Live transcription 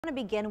I want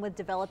to begin with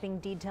developing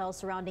details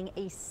surrounding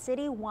a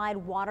citywide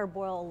water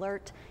boil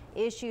alert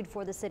issued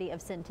for the city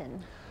of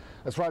Sinton.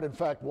 That's right. In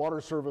fact, water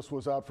service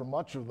was out for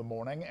much of the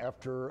morning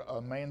after a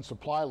main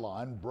supply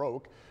line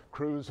broke.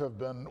 Crews have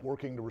been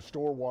working to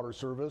restore water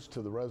service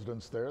to the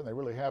residents there, and they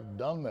really have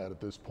done that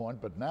at this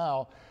point. But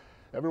now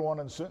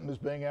everyone in Sinton is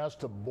being asked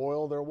to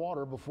boil their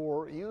water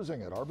before using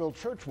it. Our Bill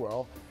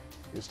Churchwell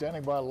is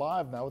standing by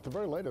live now with the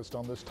very latest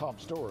on this top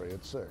story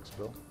at 6.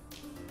 Bill.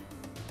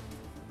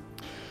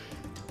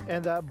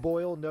 And that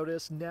boil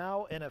notice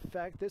now in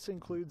effect. This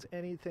includes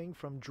anything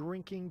from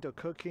drinking to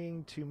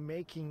cooking to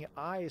making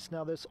ice.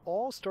 Now, this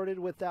all started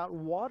with that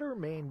water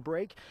main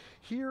break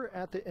here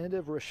at the end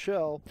of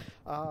Rochelle,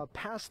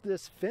 past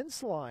this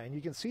fence line.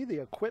 You can see the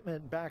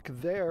equipment back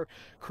there.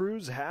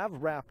 Crews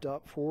have wrapped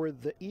up for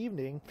the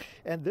evening,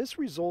 and this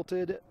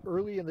resulted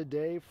early in the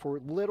day for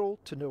little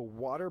to no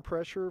water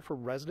pressure for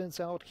residents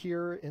out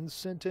here in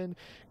Sinton.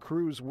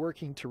 Crews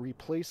working to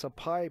replace a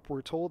pipe,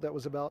 we're told, that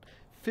was about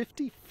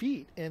 50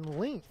 feet in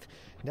length.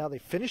 Now, they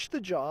finished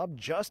the job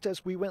just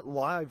as we went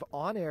live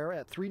on air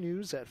at 3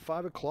 News at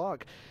 5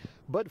 o'clock.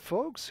 But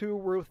folks who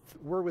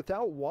were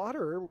without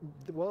water,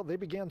 well, they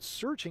began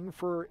searching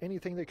for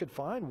anything they could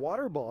find,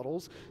 water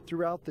bottles,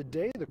 throughout the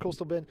day. The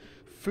Coastal Bend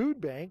Food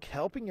Bank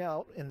helping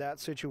out in that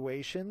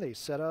situation. They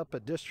set up a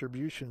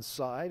distribution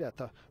site at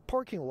the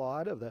parking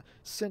lot of the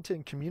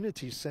Sinton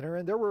Community Center,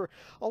 and there were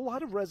a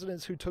lot of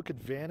residents who took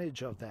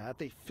advantage of that.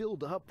 They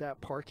filled up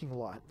that parking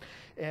lot,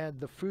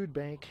 and the food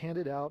bank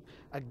handed out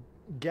a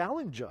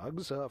gallon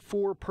jugs,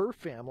 4 per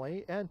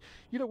family. And,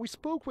 you know, we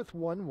spoke with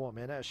one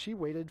woman as she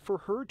waited for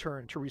her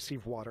turn to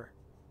receive water.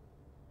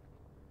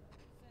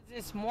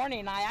 This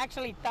morning, I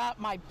actually thought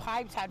my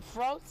pipes had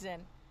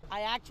frozen.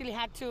 I actually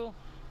had to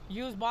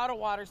use bottled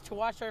waters to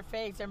wash our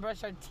face and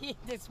brush our teeth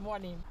this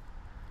morning.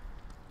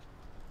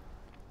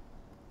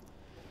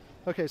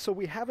 Okay, so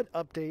we have an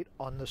update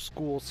on the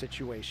school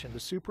situation. The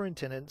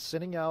superintendent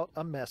sending out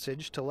a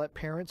message to let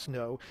parents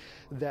know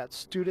that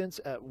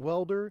students at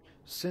Welder,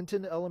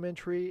 Sinton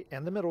Elementary,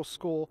 and the middle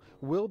school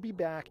will be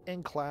back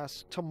in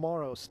class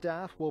tomorrow.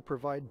 Staff will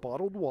provide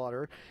bottled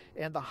water,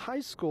 and the high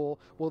school,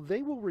 well,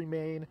 they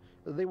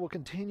will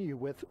continue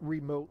with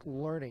remote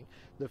learning.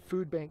 The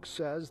food bank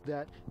says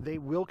that they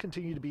will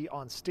continue to be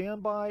on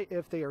standby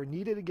if they are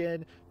needed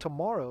again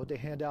tomorrow to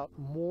hand out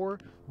more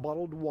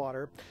bottled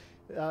water.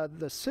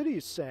 The city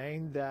is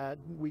saying that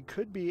we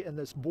could be in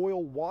this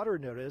boil water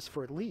notice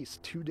for at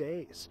least 2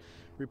 days.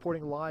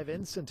 Reporting live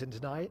in Sinton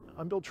tonight,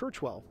 I'm Bill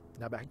Churchwell.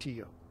 Now back to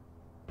you.